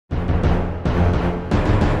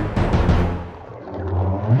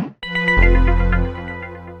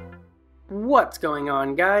What's going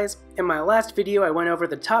on, guys? In my last video I went over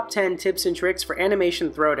the top 10 tips and tricks for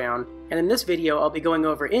animation throwdown, and in this video I'll be going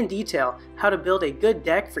over in detail how to build a good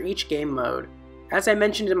deck for each game mode. As I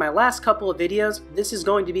mentioned in my last couple of videos, this is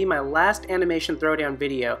going to be my last animation throwdown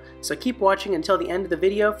video, so keep watching until the end of the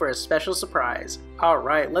video for a special surprise.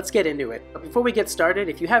 Alright, let's get into it. But before we get started,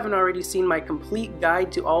 if you haven't already seen my complete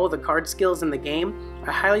guide to all of the card skills in the game,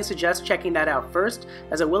 I highly suggest checking that out first,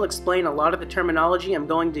 as it will explain a lot of the terminology I'm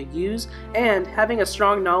going to use, and having a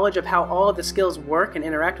strong knowledge of how all of the skills work and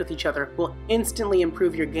interact with each other will instantly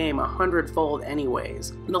improve your game 100-fold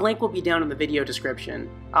anyways. The link will be down in the video description.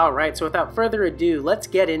 Alright, so without further ado, let's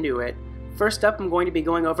get into it. First up, I'm going to be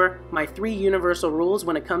going over my 3 universal rules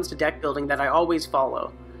when it comes to deck building that I always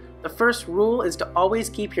follow. The first rule is to always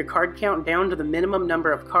keep your card count down to the minimum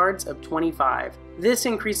number of cards of 25. This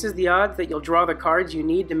increases the odds that you'll draw the cards you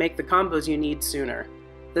need to make the combos you need sooner.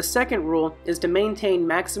 The second rule is to maintain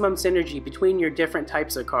maximum synergy between your different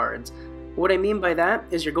types of cards. What I mean by that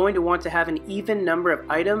is you're going to want to have an even number of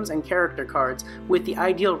items and character cards, with the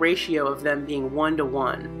ideal ratio of them being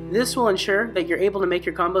 1-to-1. This will ensure that you're able to make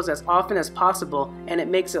your combos as often as possible, and it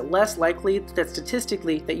makes it less likely that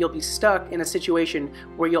statistically that you'll be stuck in a situation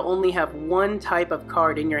where you'll only have one type of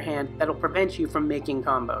card in your hand that'll prevent you from making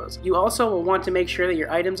combos. You also will want to make sure that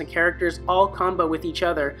your items and characters all combo with each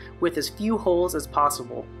other with as few holes as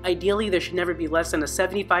possible. Ideally, there should never be less than a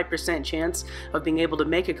 75% chance of being able to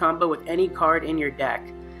make a combo with any card in your deck.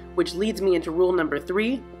 Which leads me into rule number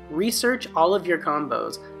 3, research all of your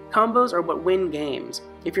combos. Combos are what win games.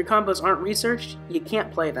 If your combos aren't researched, you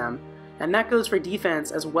can't play them. And that goes for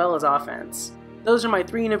defense as well as offense. Those are my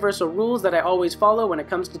 3 universal rules that I always follow when it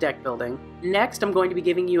comes to deck building. Next, I'm going to be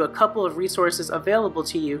giving you a couple of resources available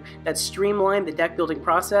to you that streamline the deck building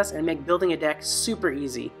process and make building a deck super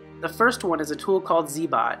easy. The first one is a tool called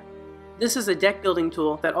Zbot. This is a deck building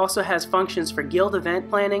tool that also has functions for guild event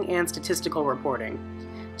planning and statistical reporting.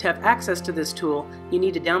 To have access to this tool, you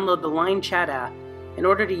need to download the Line Chat app. In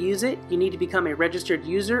order to use it, you need to become a registered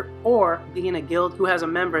user or be in a guild who has a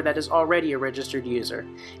member that is already a registered user.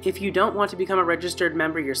 If you don't want to become a registered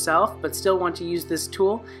member yourself but still want to use this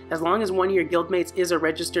tool, as long as one of your guildmates is a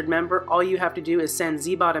registered member, all you have to do is send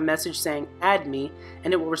Zbot a message saying "add me"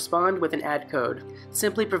 and it will respond with an add code.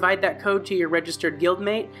 Simply provide that code to your registered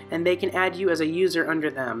guildmate and they can add you as a user under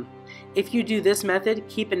them. If you do this method,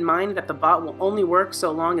 keep in mind that the bot will only work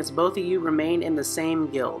so long as both of you remain in the same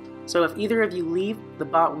guild. So if either of you leave, the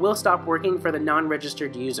bot will stop working for the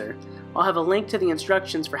non-registered user. I'll have a link to the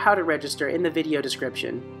instructions for how to register in the video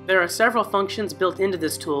description. There are several functions built into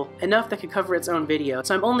this tool, enough that could cover its own video,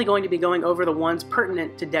 so I'm only going to be going over the ones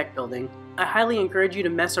pertinent to deck building. I highly encourage you to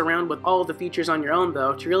mess around with all of the features on your own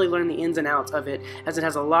though, to really learn the ins and outs of it, as it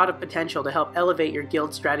has a lot of potential to help elevate your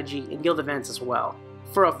guild strategy and guild events as well.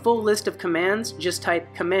 For a full list of commands, just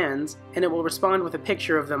type commands and it will respond with a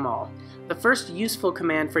picture of them all. The first useful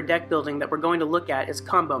command for deck building that we're going to look at is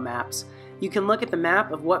combo maps. You can look at the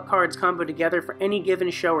map of what cards combo together for any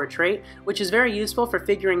given show or trait, which is very useful for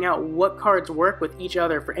figuring out what cards work with each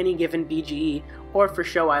other for any given BGE or for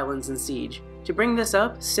show islands in Siege. To bring this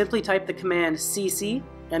up, simply type the command CC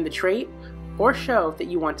and the trait or show that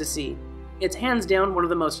you want to see. It's hands down one of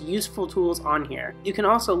the most useful tools on here. You can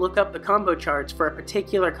also look up the combo charts for a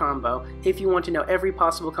particular combo if you want to know every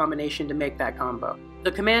possible combination to make that combo.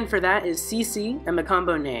 The command for that is CC and the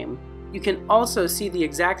combo name. You can also see the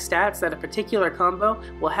exact stats that a particular combo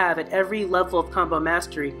will have at every level of combo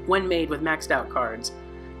mastery when made with maxed out cards.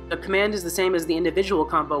 The command is the same as the individual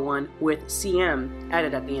combo one, with CM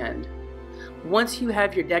added at the end. Once you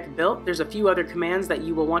have your deck built, there's a few other commands that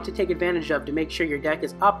you will want to take advantage of to make sure your deck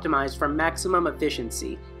is optimized for maximum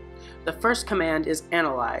efficiency. The first command is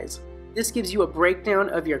Analyze. This gives you a breakdown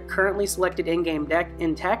of your currently selected in-game deck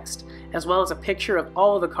in text, as well as a picture of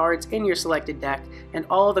all of the cards in your selected deck and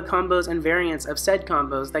all of the combos and variants of said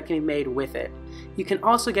combos that can be made with it. You can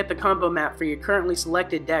also get the combo map for your currently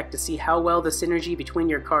selected deck to see how well the synergy between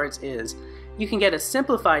your cards is. You can get a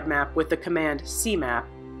simplified map with the command CMap,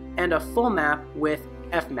 and a full map with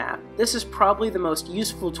FMap. This is probably the most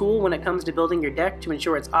useful tool when it comes to building your deck to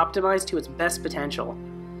ensure it's optimized to its best potential.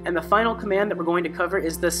 And the final command that we're going to cover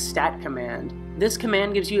is the Stat command. This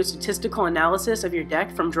command gives you a statistical analysis of your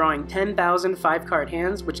deck from drawing 10,000 5-card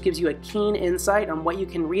hands, which gives you a keen insight on what you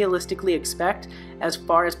can realistically expect as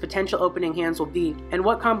far as potential opening hands will be, and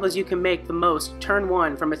what combos you can make the most turn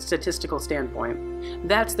 1 from a statistical standpoint.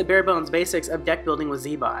 That's the bare bones basics of deck building with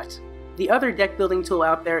Zbot. The other deck building tool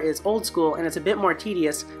out there is old school and it's a bit more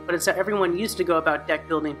tedious, but it's how everyone used to go about deck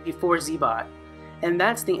building before Zbot. And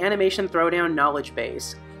that's the Animation Throwdown Knowledge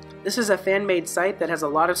Base. This is a fan-made site that has a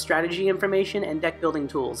lot of strategy information and deck building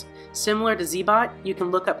tools. Similar to Zbot, you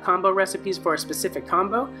can look up combo recipes for a specific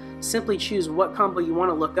combo, simply choose what combo you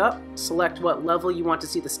want to look up, select what level you want to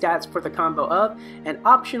see the stats for the combo of, and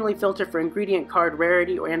optionally filter for ingredient card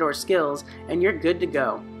rarity and/or skills, and you're good to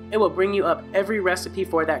go. It will bring you up every recipe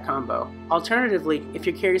for that combo. Alternatively, if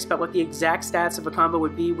you're curious about what the exact stats of a combo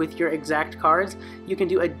would be with your exact cards, you can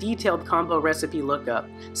do a detailed combo recipe lookup.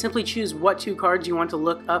 Simply choose what 2 cards you want to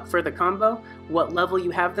look up for the combo, what level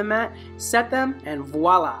you have them at, set them, and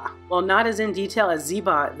voila! While not as in detail as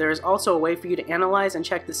Zbot, there is also a way for you to analyze and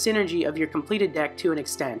check the synergy of your completed deck to an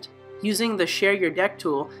extent. Using the Share Your Deck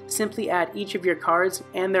tool, simply add each of your cards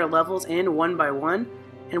and their levels in one by one,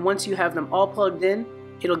 and once you have them all plugged in,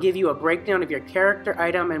 it'll give you a breakdown of your character,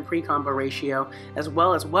 item, and pre-combo ratio, as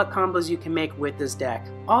well as what combos you can make with this deck.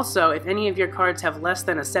 Also, if any of your cards have less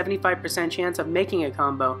than a 75% chance of making a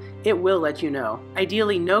combo, it will let you know.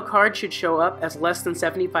 Ideally, no card should show up as less than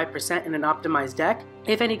 75% in an optimized deck.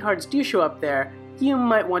 If any cards do show up there, you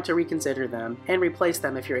might want to reconsider them, and replace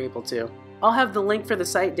them if you're able to. I'll have the link for the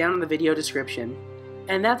site down in the video description.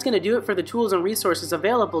 And that's going to do it for the tools and resources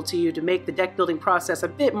available to you to make the deck building process a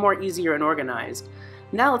bit more easier and organized.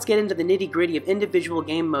 Now let's get into the nitty-gritty of individual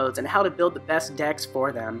game modes and how to build the best decks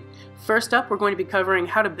for them. First up, we're going to be covering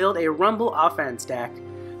how to build a Rumble offense deck.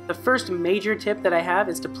 The first major tip that I have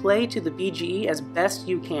is to play to the BGE as best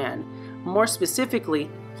you can. More specifically,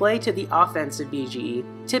 play to the offensive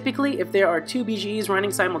BGE. Typically, if there are 2 BGEs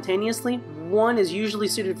running simultaneously, one is usually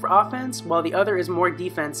suited for offense, while the other is more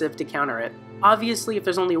defensive to counter it. Obviously, if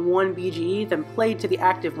there's only one BGE, then play to the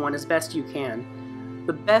active one as best you can.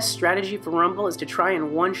 The best strategy for Rumble is to try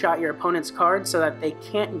and one-shot your opponent's cards so that they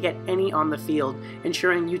can't get any on the field,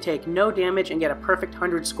 ensuring you take no damage and get a perfect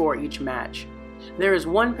 100 score each match. There is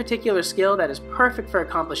one particular skill that is perfect for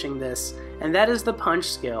accomplishing this, and that is the punch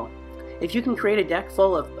skill. If you can create a deck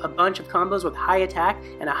full of a bunch of combos with high attack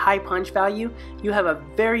and a high punch value, you have a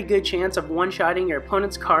very good chance of one-shotting your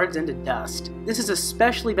opponent's cards into dust. This is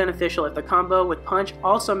especially beneficial if the combo with punch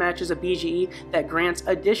also matches a BGE that grants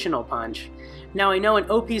additional punch. Now I know an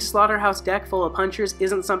OP slaughterhouse deck full of punchers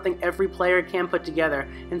isn't something every player can put together,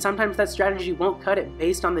 and sometimes that strategy won't cut it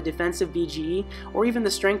based on the defensive BGE or even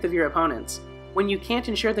the strength of your opponents. When you can't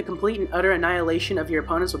ensure the complete and utter annihilation of your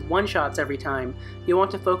opponents with one-shots every time, you'll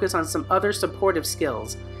want to focus on some other supportive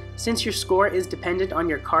skills. Since your score is dependent on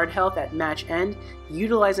your card health at match end,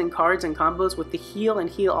 utilizing cards and combos with the heal and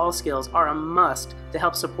heal all skills are a must to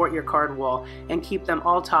help support your card wall and keep them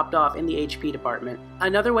all topped off in the HP department.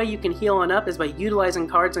 Another way you can heal on up is by utilizing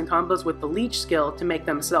cards and combos with the leech skill to make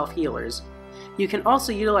them self-healers. You can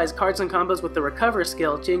also utilize cards and combos with the Recover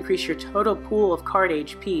skill to increase your total pool of card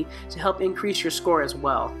HP to help increase your score as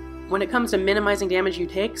well. When it comes to minimizing damage you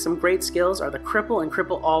take, some great skills are the Cripple and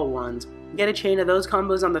Cripple All ones. Get a chain of those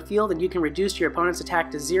combos on the field and you can reduce your opponent's attack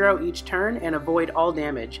to 0 each turn and avoid all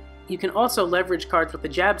damage. You can also leverage cards with the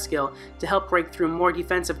Jab skill to help break through more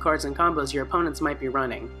defensive cards and combos your opponents might be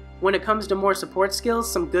running. When it comes to more support skills,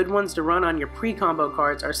 some good ones to run on your pre-combo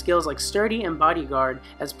cards are skills like Sturdy and Bodyguard,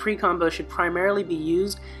 as pre-combo should primarily be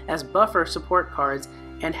used as buffer support cards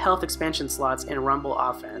and health expansion slots in Rumble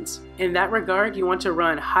offense. In that regard, you want to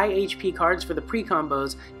run high HP cards for the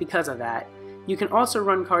pre-combos because of that. You can also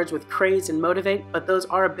run cards with Craze and Motivate, but those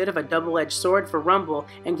are a bit of a double-edged sword for Rumble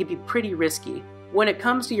and can be pretty risky. When it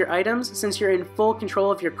comes to your items, since you're in full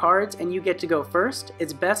control of your cards and you get to go first,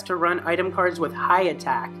 it's best to run item cards with high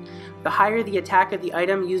attack. The higher the attack of the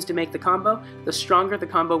item used to make the combo, the stronger the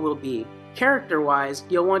combo will be. Character-wise,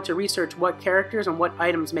 you'll want to research what characters and what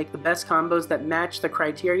items make the best combos that match the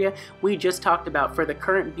criteria we just talked about for the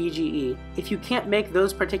current BGE. If you can't make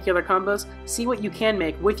those particular combos, see what you can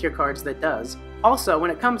make with your cards that does. Also, when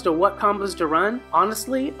it comes to what combos to run,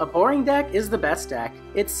 honestly, a boring deck is the best deck.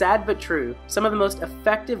 It's sad but true. Some of the most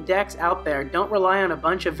effective decks out there don't rely on a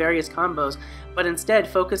bunch of various combos, but instead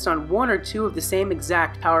focus on 1 or 2 of the same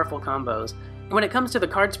exact powerful combos. When it comes to the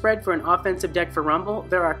card spread for an offensive deck for Rumble,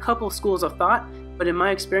 there are a couple schools of thought, but in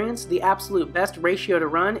my experience, the absolute best ratio to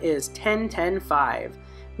run is 10-10-5,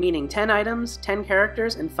 meaning 10 items, 10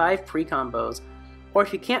 characters, and 5 pre-combos. Or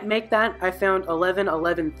if you can't make that, I found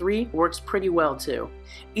 11-11-3 works pretty well too.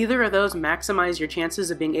 Either of those maximize your chances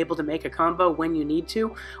of being able to make a combo when you need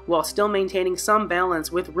to, while still maintaining some balance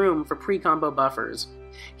with room for pre-combo buffers.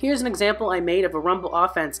 Here's an example I made of a Rumble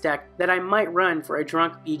offense deck that I might run for a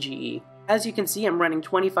drunk BGE. As you can see, I'm running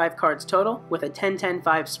 25 cards total with a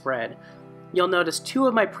 10-10-5 spread. You'll notice 2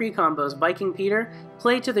 of my pre-combos, Viking Peter,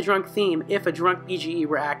 play to the drunk theme if a drunk BGE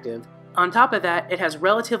were active. On top of that, it has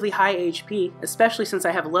relatively high HP, especially since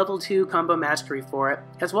I have level 2 combo mastery for it,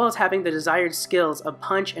 as well as having the desired skills of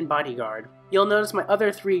Punch and Bodyguard. You'll notice my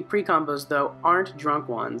other 3 pre-combos though aren't drunk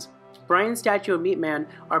ones. Brian's Statue of Meatman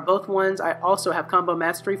are both ones I also have combo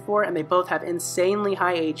mastery for, and they both have insanely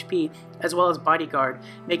high HP as well as Bodyguard,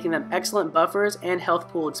 making them excellent buffers and health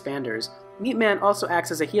pool expanders. Meatman also acts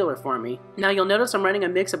as a healer for me. Now you'll notice I'm running a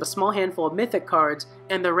mix of a small handful of mythic cards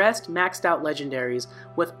and the rest maxed out legendaries,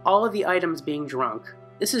 with all of the items being drunk.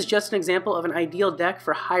 This is just an example of an ideal deck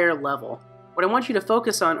for higher level. What I want you to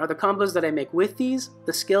focus on are the combos that I make with these,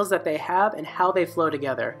 the skills that they have, and how they flow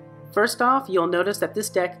together. First off, you'll notice that this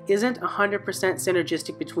deck isn't 100%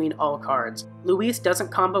 synergistic between all cards. Louise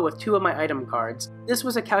doesn't combo with 2 of my item cards. This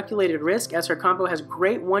was a calculated risk as her combo has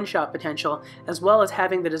great one-shot potential as well as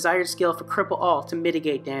having the desired skill for Cripple All to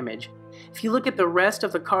mitigate damage. If you look at the rest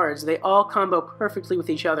of the cards, they all combo perfectly with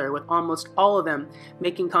each other, with almost all of them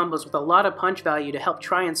making combos with a lot of punch value to help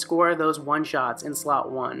try and score those one-shots in slot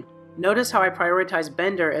 1. Notice how I prioritize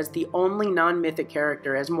Bender as the only non-mythic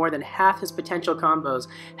character, as more than half his potential combos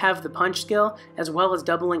have the punch skill, as well as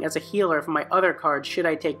doubling as a healer for my other cards should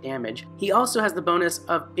I take damage. He also has the bonus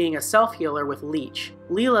of being a self-healer with Leech.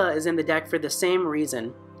 Leela is in the deck for the same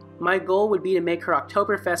reason. My goal would be to make her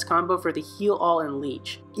Oktoberfest combo for the Heal All and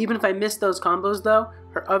Leech. Even if I miss those combos though,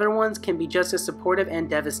 her other ones can be just as supportive and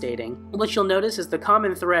devastating. What you'll notice is the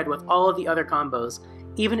common thread with all of the other combos.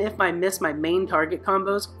 Even if I miss my main target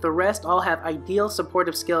combos, the rest all have ideal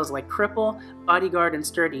supportive skills like Cripple, Bodyguard, and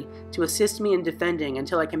Sturdy to assist me in defending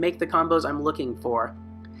until I can make the combos I'm looking for.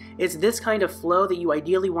 It's this kind of flow that you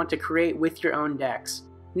ideally want to create with your own decks.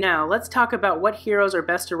 Now, let's talk about what heroes are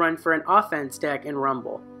best to run for an offense deck in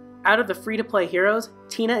Rumble. Out of the free-to-play heroes,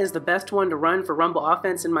 Tina is the best one to run for Rumble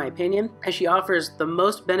offense in my opinion, as she offers the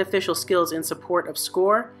most beneficial skills in support of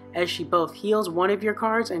score, as she both heals one of your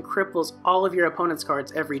cards and cripples all of your opponent's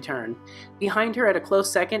cards every turn. Behind her at a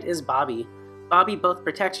close second is Bobby. Bobby both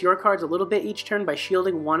protects your cards a little bit each turn by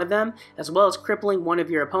shielding one of them, as well as crippling one of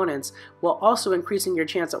your opponents, while also increasing your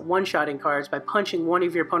chance at one-shotting cards by punching one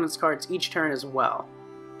of your opponent's cards each turn as well.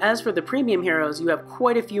 As for the premium heroes, you have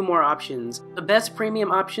quite a few more options. The best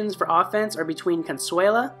premium options for offense are between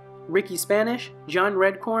Consuela, Ricky Spanish, John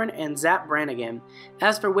Redcorn, and Zap Brannigan.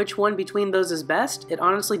 As for which one between those is best, it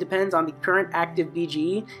honestly depends on the current active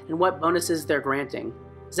BGE and what bonuses they're granting.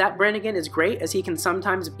 Zap Brannigan is great as he can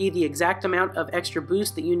sometimes be the exact amount of extra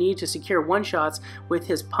boost that you need to secure one-shots with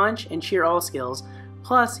his punch and cheer all skills.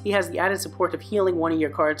 Plus, he has the added support of healing one of your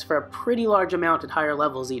cards for a pretty large amount at higher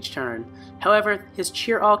levels each turn. However, his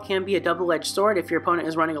Cheer All can be a double-edged sword if your opponent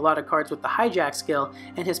is running a lot of cards with the Hijack skill,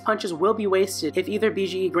 and his punches will be wasted if either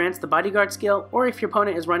BGE grants the Bodyguard skill or if your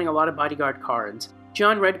opponent is running a lot of Bodyguard cards.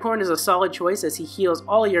 John Redcorn is a solid choice as he heals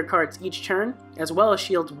all of your cards each turn, as well as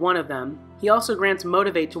shields one of them. He also grants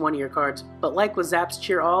Motivate to one of your cards, but like with Zap's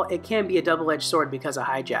Cheer All, it can be a double-edged sword because of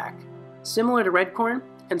Hijack. Similar to Redcorn,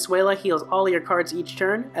 Consuela heals all of your cards each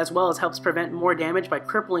turn, as well as helps prevent more damage by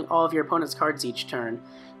crippling all of your opponent's cards each turn.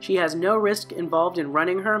 She has no risk involved in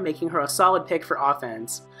running her, making her a solid pick for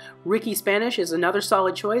offense. Ricky Spanish is another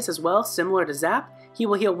solid choice as well, similar to Zap. He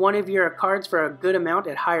will heal one of your cards for a good amount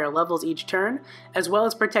at higher levels each turn, as well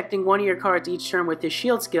as protecting one of your cards each turn with his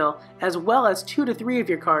shield skill, as well as 2 to 3 of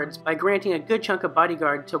your cards by granting a good chunk of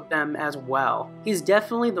Bodyguard to them as well. He's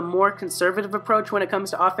definitely the more conservative approach when it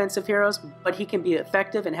comes to offensive heroes, but he can be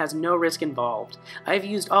effective and has no risk involved. I've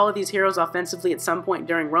used all of these heroes offensively at some point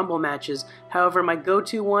during Rumble matches, however my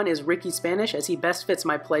go-to one is Ricky Spanish as he best fits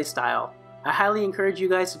my playstyle. I highly encourage you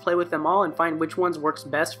guys to play with them all and find which ones works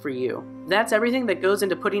best for you. That's everything that goes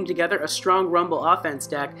into putting together a strong Rumble offense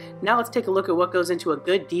deck. Now let's take a look at what goes into a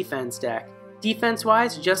good defense deck.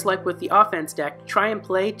 Defense-wise, just like with the offense deck, try and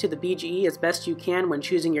play to the BGE as best you can when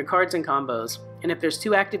choosing your cards and combos. And if there's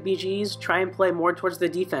 2 active BGEs, try and play more towards the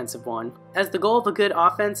defensive one. As the goal of a good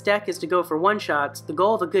offense deck is to go for one-shots, the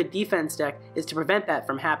goal of a good defense deck is to prevent that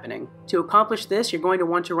from happening. To accomplish this, you're going to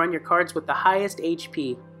want to run your cards with the highest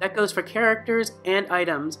HP. That goes for characters and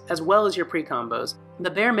items, as well as your pre-combos. The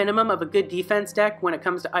bare minimum of a good defense deck when it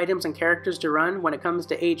comes to items and characters to run when it comes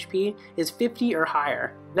to HP is 50 or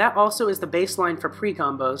higher. That also is the baseline for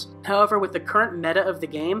pre-combos. However, with the current meta of the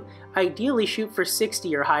game, ideally shoot for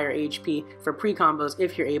 60 or higher HP for pre-combos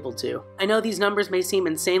if you're able to. I know these numbers may seem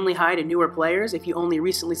insanely high to newer players if you only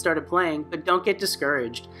recently started playing, but don't get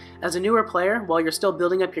discouraged. As a newer player, while you're still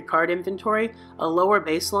building up your card inventory, a lower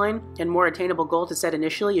baseline and more attainable goal to set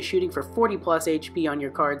initially ideally is shooting for 40 plus HP on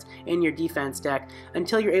your cards in your defense deck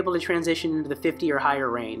until you're able to transition into the 50 or higher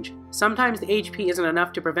range. Sometimes the HP isn't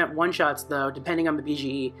enough to prevent one-shots though, depending on the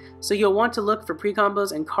BGE, so you'll want to look for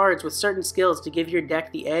pre-combos and cards with certain skills to give your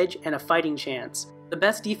deck the edge and a fighting chance. The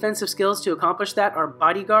best defensive skills to accomplish that are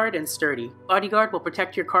Bodyguard and Sturdy. Bodyguard will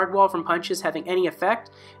protect your card wall from punches having any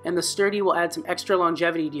effect, and the Sturdy will add some extra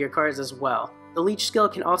longevity to your cards as well. The Leech skill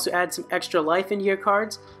can also add some extra life into your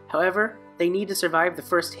cards, however, they need to survive the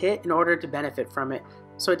first hit in order to benefit from it,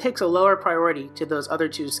 so it takes a lower priority to those other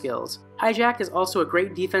two skills. Hijack is also a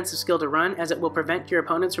great defensive skill to run as it will prevent your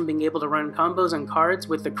opponents from being able to run combos on cards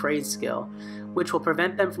with the Craze skill, which will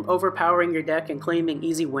prevent them from overpowering your deck and claiming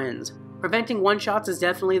easy wins. Preventing one-shots is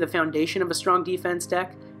definitely the foundation of a strong defense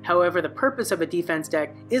deck, however the purpose of a defense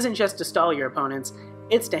deck isn't just to stall your opponents,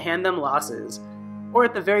 it's to hand them losses, or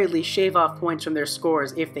at the very least shave off points from their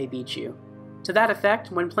scores if they beat you. To that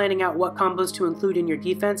effect, when planning out what combos to include in your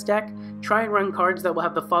defense deck, try and run cards that will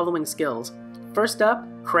have the following skills. First up,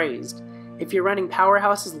 Crazed. If you're running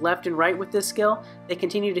powerhouses left and right with this skill, they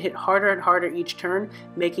continue to hit harder and harder each turn,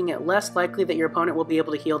 making it less likely that your opponent will be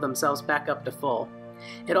able to heal themselves back up to full.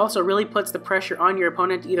 It also really puts the pressure on your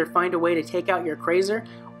opponent to either find a way to take out your Crazer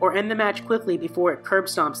or end the match quickly before it curb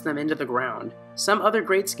stomps them into the ground. Some other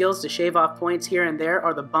great skills to shave off points here and there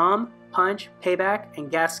are the Bomb, Punch, Payback,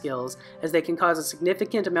 and Gas skills, as they can cause a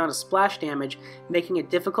significant amount of splash damage, making it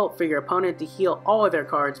difficult for your opponent to heal all of their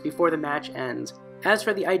cards before the match ends. As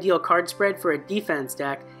for the ideal card spread for a defense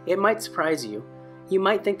deck, it might surprise you. You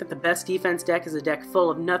might think that the best defense deck is a deck full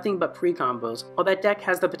of nothing but pre-combos. While that deck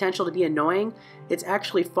has the potential to be annoying, it's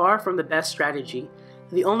actually far from the best strategy.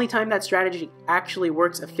 The only time that strategy actually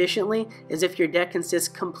works efficiently is if your deck consists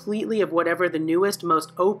completely of whatever the newest,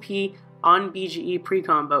 most OP on BGE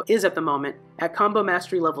pre-combo is at the moment at Combo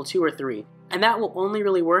Mastery level 2 or 3. And that will only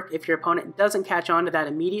really work if your opponent doesn't catch on to that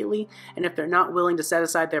immediately, and if they're not willing to set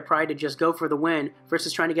aside their pride to just go for the win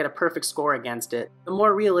versus trying to get a perfect score against it. The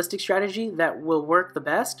more realistic strategy that will work the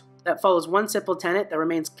best, that follows one simple tenet that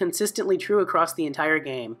remains consistently true across the entire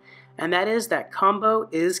game, and that is that combo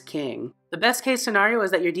is king. The best case scenario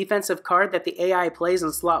is that your defensive card that the AI plays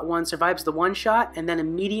in slot 1 survives the one shot and then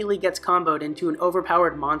immediately gets comboed into an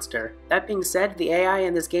overpowered monster. That being said, the AI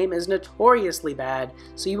in this game is notoriously bad,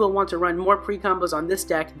 so you will want to run more pre-combos on this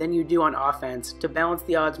deck than you do on offense to balance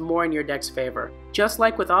the odds more in your deck's favor. Just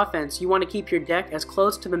like with offense, you want to keep your deck as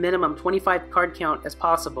close to the minimum 25 card count as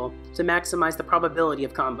possible to maximize the probability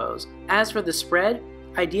of combos. As for the spread,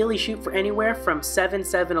 ideally shoot for anywhere from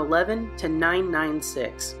 7-7-11 to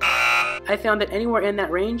 9-9-6. I found that anywhere in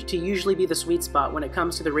that range to usually be the sweet spot when it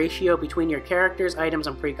comes to the ratio between your characters, items,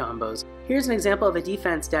 and pre-combos. Here's an example of a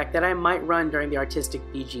defense deck that I might run during the Artistic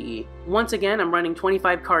BGE. Once again, I'm running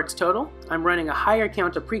 25 cards total. I'm running a higher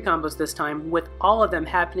count of pre-combos this time, with all of them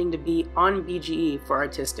happening to be on BGE for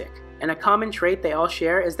Artistic. And a common trait they all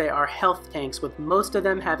share is they are health tanks, with most of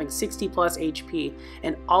them having 60 plus HP,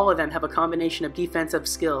 and all of them have a combination of defensive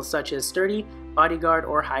skills such as Sturdy, Bodyguard,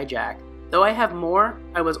 or Hijack. Though I have more,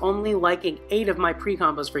 I was only liking 8 of my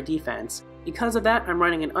pre-combos for defense. Because of that, I'm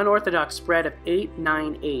running an unorthodox spread of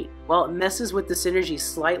 8-9-8. While it messes with the synergy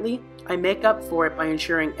slightly, I make up for it by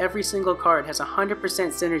ensuring every single card has 100%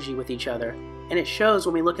 synergy with each other, and it shows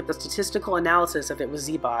when we look at the statistical analysis of it with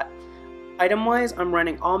ZBot. Item-wise, I'm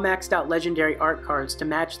running all maxed out legendary art cards to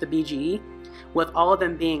match the BGE, with all of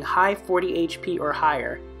them being high 40 HP or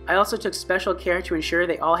higher. I also took special care to ensure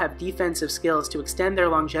they all have defensive skills to extend their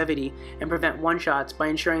longevity and prevent one-shots by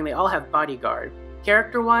ensuring they all have Bodyguard.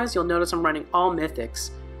 Character-wise, you'll notice I'm running all Mythics.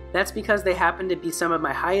 That's because they happen to be some of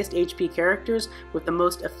my highest HP characters with the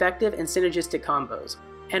most effective and synergistic combos.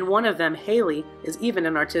 And one of them, Haley, is even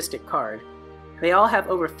an Artistic card. They all have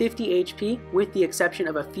over 50 HP, with the exception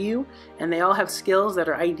of a few, and they all have skills that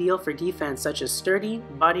are ideal for defense such as Sturdy,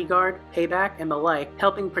 Bodyguard, Payback, and the like,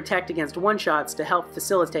 helping protect against one-shots to help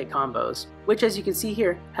facilitate combos, which as you can see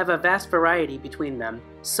here, have a vast variety between them.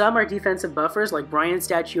 Some are defensive buffers like Brian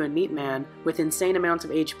Statue and Meatman with insane amounts of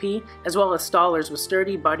HP, as well as stallers with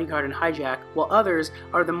Sturdy, Bodyguard, and Hijack, while others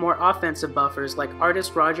are the more offensive buffers like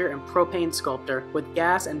Artist Roger and Propane Sculptor with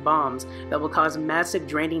gas and bombs that will cause massive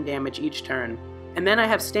draining damage each turn. And then I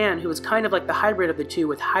have Stan, who is kind of like the hybrid of the two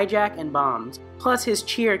with Hijack and bombs. Plus his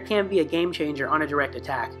cheer can be a game changer on a direct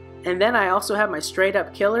attack. And then I also have my straight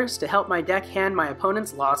up killers to help my deck hand my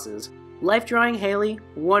opponent's losses. Life Drawing Haley,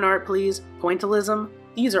 One Art Please, Pointillism,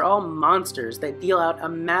 these are all monsters that deal out a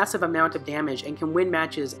massive amount of damage and can win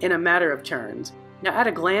matches in a matter of turns. Now at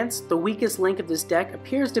a glance, the weakest link of this deck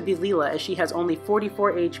appears to be Leela, as she has only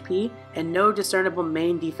 44 HP and no discernible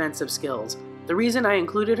main defensive skills. The reason I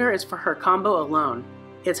included her is for her combo alone.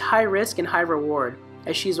 It's high risk and high reward.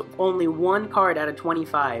 as she's only one card out of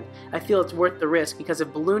 25. I feel it's worth the risk because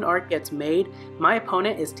if balloon art gets made, my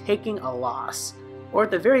opponent is taking a loss, or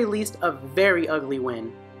at the very least a very ugly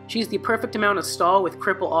win. She's the perfect amount of stall with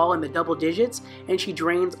cripple all in the double digits, and she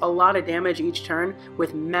drains a lot of damage each turn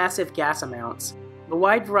with massive gas amounts. The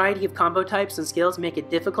wide variety of combo types and skills make it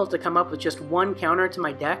difficult to come up with just one counter to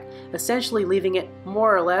my deck, essentially leaving it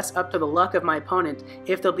more or less up to the luck of my opponent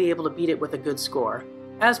if they'll be able to beat it with a good score.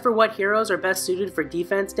 As for what heroes are best suited for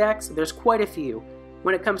defense decks, there's quite a few.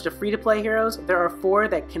 When it comes to free-to-play heroes, there are 4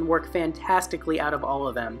 that can work fantastically out of all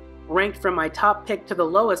of them. Ranked from my top pick to the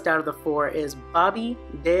lowest out of the 4 is Bobby,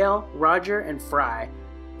 Dale, Roger, and Fry.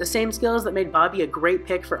 The same skills that made Bobby a great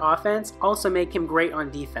pick for offense also make him great on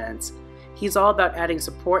defense. He's all about adding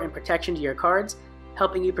support and protection to your cards,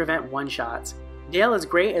 helping you prevent one-shots. Dale is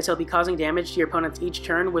great as he'll be causing damage to your opponents each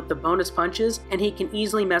turn with the bonus punches, and he can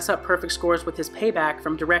easily mess up perfect scores with his payback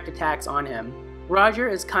from direct attacks on him. Roger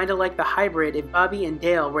is kinda like the hybrid if Bobby and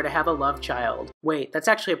Dale were to have a love child. Wait, that's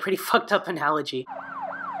actually a pretty fucked up analogy.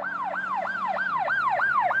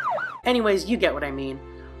 Anyways, you get what I mean.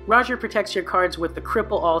 Roger protects your cards with the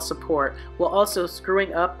cripple all support, while also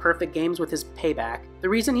screwing up perfect games with his payback. The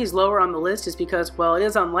reason he's lower on the list is because, while it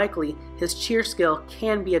is unlikely, his cheer skill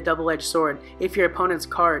can be a double-edged sword if your opponent's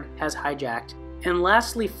card has hijacked. And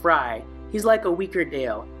lastly, Fry. He's like a weaker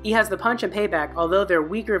Dale. He has the punch and payback, although they're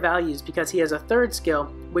weaker values because he has a third skill,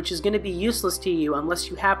 which is going to be useless to you unless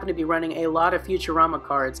you happen to be running a lot of Futurama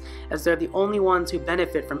cards, as they're the only ones who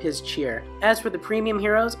benefit from his cheer. As for the premium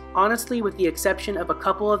heroes, honestly, with the exception of a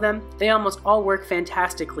couple of them, they almost all work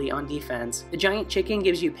fantastically on defense. The Giant Chicken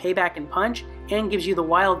gives you payback and punch, and gives you the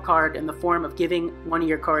wild card in the form of giving one of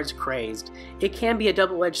your cards crazed. It can be a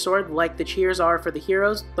double-edged sword like the cheers are for the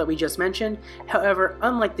heroes that we just mentioned. However,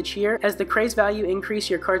 unlike the cheer, as the craze value increase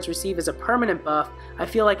your cards receive as a permanent buff, I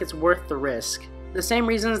feel like it's worth the risk. The same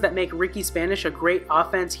reasons that make Ricky Spanish a great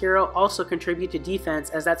offense hero also contribute to defense,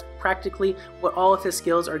 as that's practically what all of his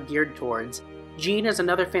skills are geared towards. Gene is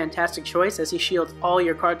another fantastic choice as he shields all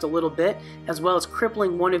your cards a little bit, as well as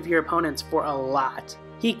crippling one of your opponents for a lot.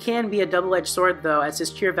 He can be a double-edged sword though, as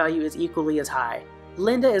his cheer value is equally as high.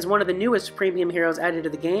 Linda is one of the newest premium heroes added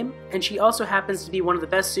to the game, and she also happens to be one of the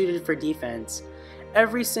best suited for defense.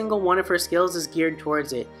 Every single one of her skills is geared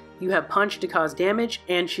towards it. You have punch to cause damage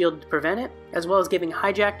and shield to prevent it, as well as giving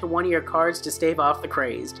hijack to one of your cards to stave off the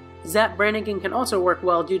crazed. Zap Brannigan can also work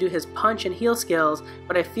well due to his punch and heal skills,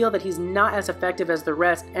 but I feel that he's not as effective as the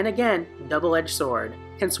rest, and again, double-edged sword.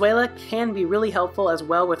 Consuela can be really helpful as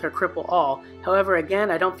well with her cripple all, however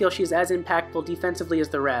again I don't feel she's as impactful defensively as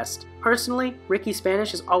the rest. Personally, Ricky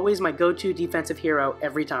Spanish is always my go-to defensive hero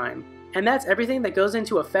every time. And that's everything that goes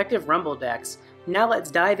into effective Rumble decks. Now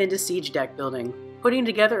let's dive into Siege deck building. Putting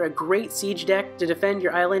together a great Siege deck to defend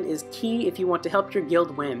your island is key if you want to help your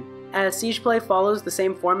guild win. As Siege play follows the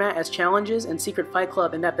same format as Challenges and Secret Fight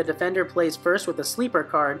Club in that the defender plays first with a sleeper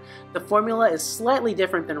card, the formula is slightly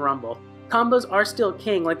different than Rumble. Combos are still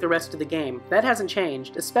king like the rest of the game. That hasn't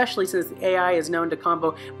changed, especially since the AI is known to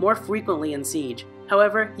combo more frequently in Siege.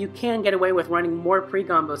 However, you can get away with running more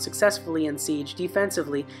pre-combos successfully in Siege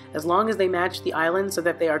defensively as long as they match the island so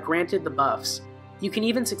that they are granted the buffs. You can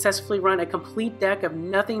even successfully run a complete deck of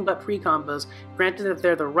nothing but pre-combos, granted that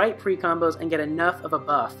they're the right pre-combos and get enough of a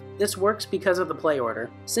buff. This works because of the play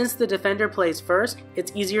order. Since the defender plays first,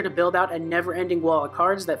 it's easier to build out a never-ending wall of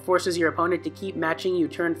cards that forces your opponent to keep matching you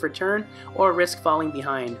turn for turn or risk falling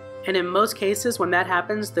behind. And in most cases, when that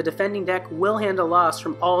happens, the defending deck will handle loss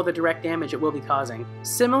from all the direct damage it will be causing.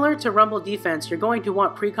 Similar to Rumble defense, you're going to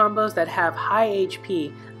want pre-combos that have high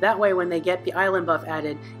HP, that way when they get the island buff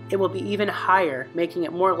added, it will be even higher, making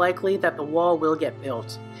it more likely that the wall will get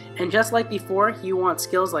built. And just like before, you want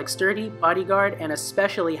skills like Sturdy, Bodyguard, and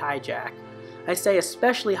especially Hijack. I say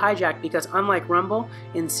especially Hijack because unlike Rumble,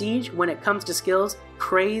 in Siege, when it comes to skills,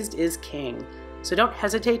 Crazed is king. So don't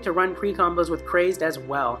hesitate to run pre-combos with Crazed as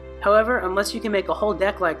well. However, unless you can make a whole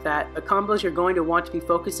deck like that, the combos you're going to want to be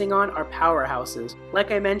focusing on are powerhouses.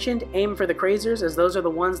 Like I mentioned, aim for the Crazers as those are the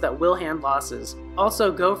ones that will hand losses.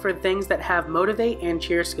 Also go for things that have Motivate and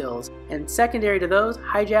Cheer skills. And secondary to those,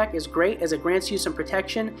 Hijack is great as it grants you some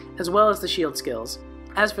protection as well as the shield skills.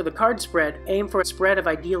 As for the card spread, aim for a spread of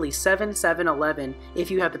ideally 7, 7, 11 if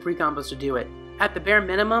you have the pre-combos to do it. At the bare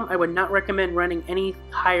minimum, I would not recommend running any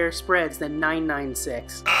higher spreads than 9, 9,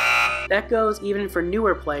 6. That goes even for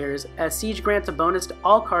newer players, as Siege grants a bonus to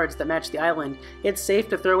all cards that match the island. It's safe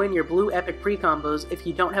to throw in your blue epic pre-combos if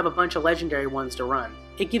you don't have a bunch of legendary ones to run.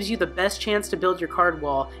 It gives you the best chance to build your card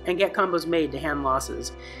wall and get combos made to hand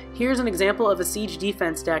losses. Here's an example of a Siege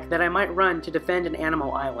defense deck that I might run to defend an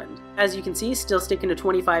animal island. As you can see, still sticking to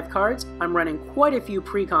 25 cards, I'm running quite a few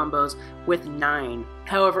pre-combos with 9.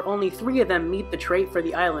 However, only 3 of them meet the trait for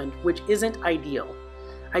the island, which isn't ideal.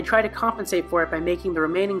 I try to compensate for it by making the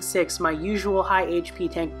remaining 6 my usual high HP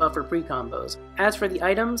tank buffer pre-combos. As for the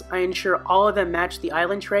items, I ensure all of them match the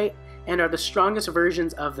island trait and are the strongest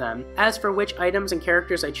versions of them. As for which items and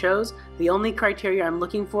characters I chose, the only criteria I'm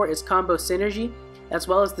looking for is combo synergy, as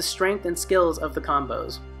well as the strength and skills of the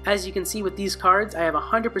combos. As you can see with these cards, I have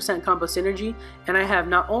 100% combo synergy, and I have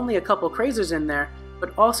not only a couple crazers in there,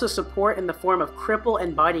 but also support in the form of Cripple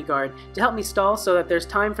and Bodyguard to help me stall so that there's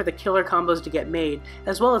time for the killer combos to get made,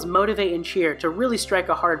 as well as Motivate and Cheer to really strike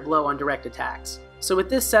a hard blow on direct attacks. So with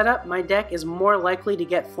this setup, my deck is more likely to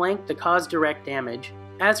get flanked to cause direct damage.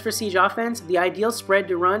 As for Siege offense, the ideal spread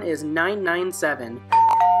to run is 997.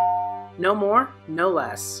 No more, no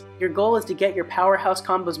less. Your goal is to get your powerhouse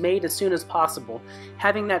combos made as soon as possible.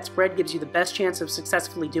 Having that spread gives you the best chance of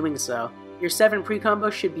successfully doing so. Your 7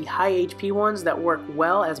 pre-combos should be high HP ones that work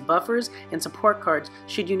well as buffers and support cards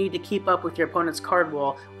should you need to keep up with your opponent's card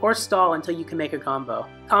wall or stall until you can make a combo.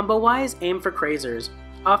 Combo-wise, aim for crazers.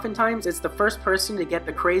 Oftentimes, it's the first person to get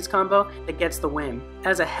the craze combo that gets the win.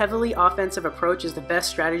 As a heavily offensive approach is the best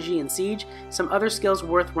strategy in Siege, some other skills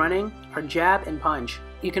worth running are jab and punch.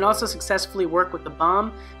 You can also successfully work with the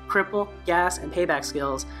bomb, cripple, gas, and payback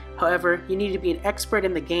skills. However, you need to be an expert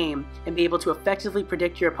in the game and be able to effectively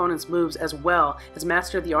predict your opponent's moves as well as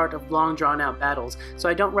master the art of long drawn-out battles, so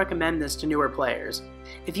I don't recommend this to newer players.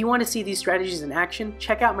 If you want to see these strategies in action,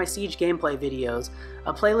 check out my Siege gameplay videos.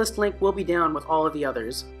 A playlist link will be down with all of the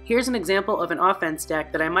others. Here's an example of an offense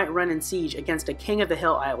deck that I might run in Siege against a King of the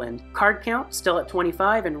Hill island. Card count still at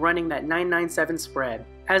 25 and running that 997 spread.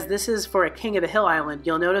 As this is for a King of the Hill island,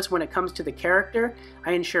 you'll notice when it comes to the character,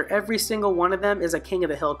 I ensure every single one of them is a King of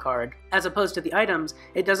the Hill card. As opposed to the items,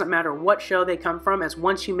 it doesn't matter what show they come from, as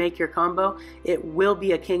once you make your combo, it will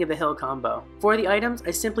be a King of the Hill combo. For the items,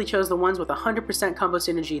 I simply chose the ones with 100% combo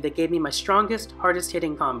synergy that gave me my strongest, hardest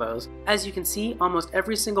hitting combos. As you can see, almost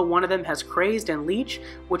every single one of them has Crazed and Leech,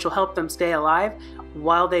 which will help them stay alive,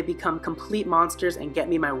 while they become complete monsters and get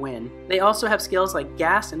me my win. They also have skills like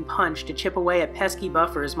Gas and Punch to chip away at pesky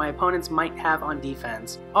buffers my opponents might have on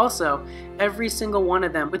defense. Also, every single one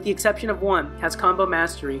of them, with the exception of one, has combo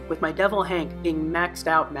mastery, with my Devil Hank being maxed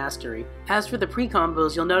out mastery. As for the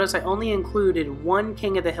pre-combos, you'll notice I only included one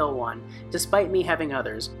King of the Hill one, despite me having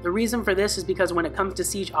others. The reason for this is because when it comes to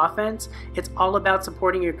Siege offense, it's all about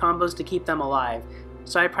supporting your combos to keep them alive.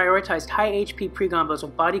 So I prioritized high HP pre-combos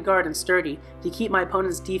with Bodyguard and Sturdy to keep my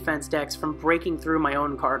opponent's defense decks from breaking through my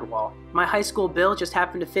own card wall. My high school build just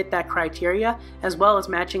happened to fit that criteria, as well as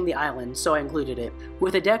matching the island, so I included it.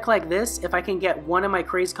 With a deck like this, if I can get one of my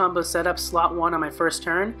craze combos set up slot 1 on my first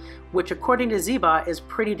turn, which according to Zbot is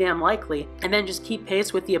pretty damn likely, and then just keep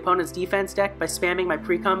pace with the opponent's defense deck by spamming my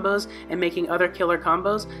pre-combos and making other killer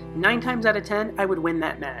combos, 9 times out of 10 I would win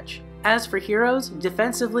that match. As for heroes,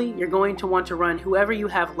 defensively, you're going to want to run whoever you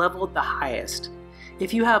have leveled the highest.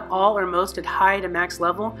 If you have all or most at high to max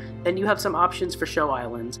level, then you have some options for show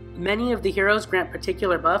islands. Many of the heroes grant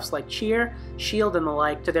particular buffs like cheer, shield, and the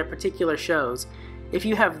like to their particular shows. If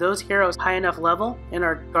you have those heroes high enough level and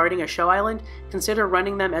are guarding a show island, consider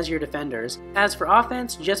running them as your defenders. As for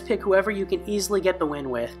offense, just pick whoever you can easily get the win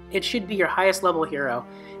with. It should be your highest level hero.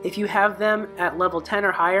 If you have them at level 10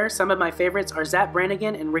 or higher, some of my favorites are Zap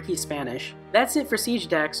Brannigan and Ricky Spanish. That's it for Siege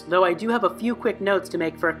decks, though I do have a few quick notes to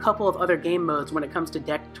make for a couple of other game modes when it comes to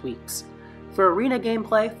deck tweaks. For arena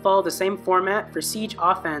gameplay, follow the same format for Siege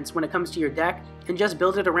offense when it comes to your deck, and just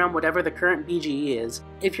build it around whatever the current BGE is.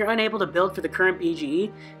 If you're unable to build for the current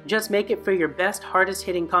BGE, just make it for your best, hardest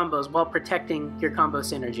hitting combos while protecting your combo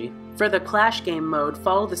synergy. For the Clash game mode,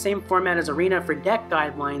 follow the same format as Arena for deck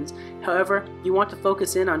guidelines, however, you want to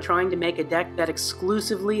focus in on trying to make a deck that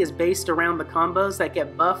exclusively is based around the combos that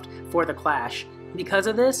get buffed for the Clash. Because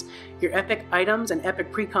of this, your epic items and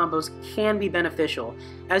epic pre-combos can be beneficial.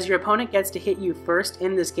 As your opponent gets to hit you first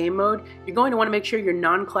in this game mode, you're going to want to make sure your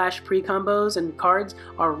non-clash pre-combos and cards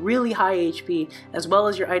are really high HP, as well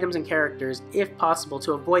as your items and characters, if possible,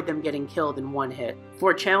 to avoid them getting killed in one hit.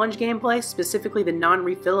 For challenge gameplay, specifically the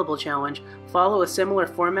non-refillable challenge, follow a similar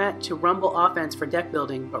format to Rumble offense for deck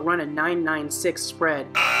building, but run a 996 spread,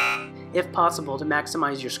 if possible, to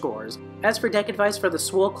maximize your scores. As for deck advice for the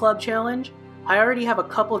Swole Club challenge, I already have a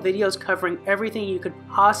couple videos covering everything you could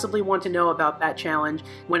possibly want to know about that challenge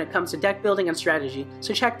when it comes to deck building and strategy,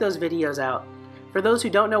 so check those videos out. For those who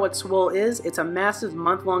don't know what Swole is, it's a massive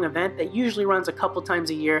month-long event that usually runs a couple times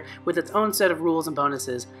a year with its own set of rules and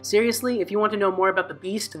bonuses. Seriously, if you want to know more about the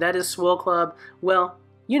beast that is Swole Club, well,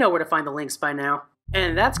 you know where to find the links by now.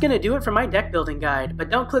 And that's gonna do it for my deck building guide, but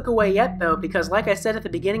don't click away yet though, because like I said at the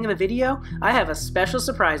beginning of the video, I have a special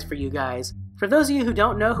surprise for you guys. For those of you who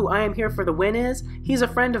don't know who I Am Here for the Win is, he's a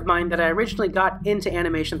friend of mine that I originally got into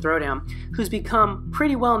Animation Throwdown, who's become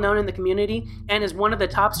pretty well known in the community and is one of the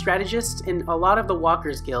top strategists in a lot of the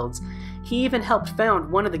Walkers guilds. He even helped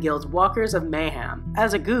found one of the guilds, Walkers of Mayhem.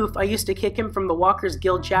 As a goof, I used to kick him from the Walkers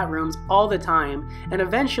guild chat rooms all the time, and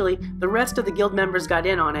eventually the rest of the guild members got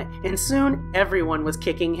in on it, and soon everyone was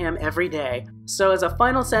kicking him every day. So as a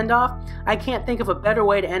final send-off, I can't think of a better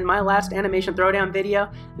way to end my last Animation Throwdown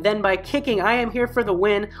video than by kicking I Am Here for the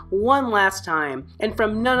Win one last time, and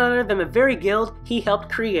from none other than the very guild he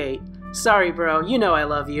helped create. Sorry bro, you know I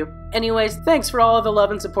love you. Anyways, thanks for all of the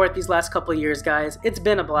love and support these last couple years guys, it's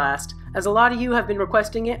been a blast. As a lot of you have been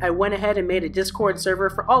requesting it, I went ahead and made a Discord server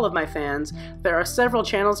for all of my fans. There are several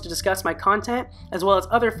channels to discuss my content, as well as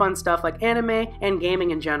other fun stuff like anime and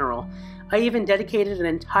gaming in general. I even dedicated an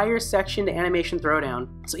entire section to Animation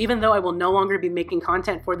Throwdown. So even though I will no longer be making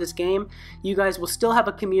content for this game, you guys will still have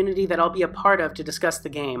a community that I'll be a part of to discuss the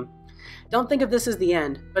game. Don't think of this as the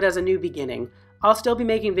end, but as a new beginning. I'll still be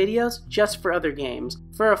making videos just for other games.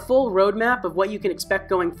 For a full roadmap of what you can expect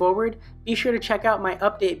going forward, be sure to check out my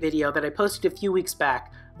update video that I posted a few weeks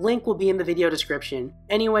back. Link will be in the video description.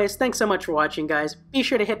 Anyways, thanks so much for watching guys. Be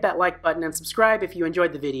sure to hit that like button and subscribe if you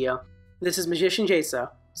enjoyed the video. This is Magician Jaso,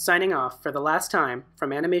 signing off for the last time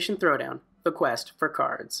from Animation Throwdown, the quest for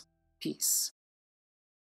cards. Peace.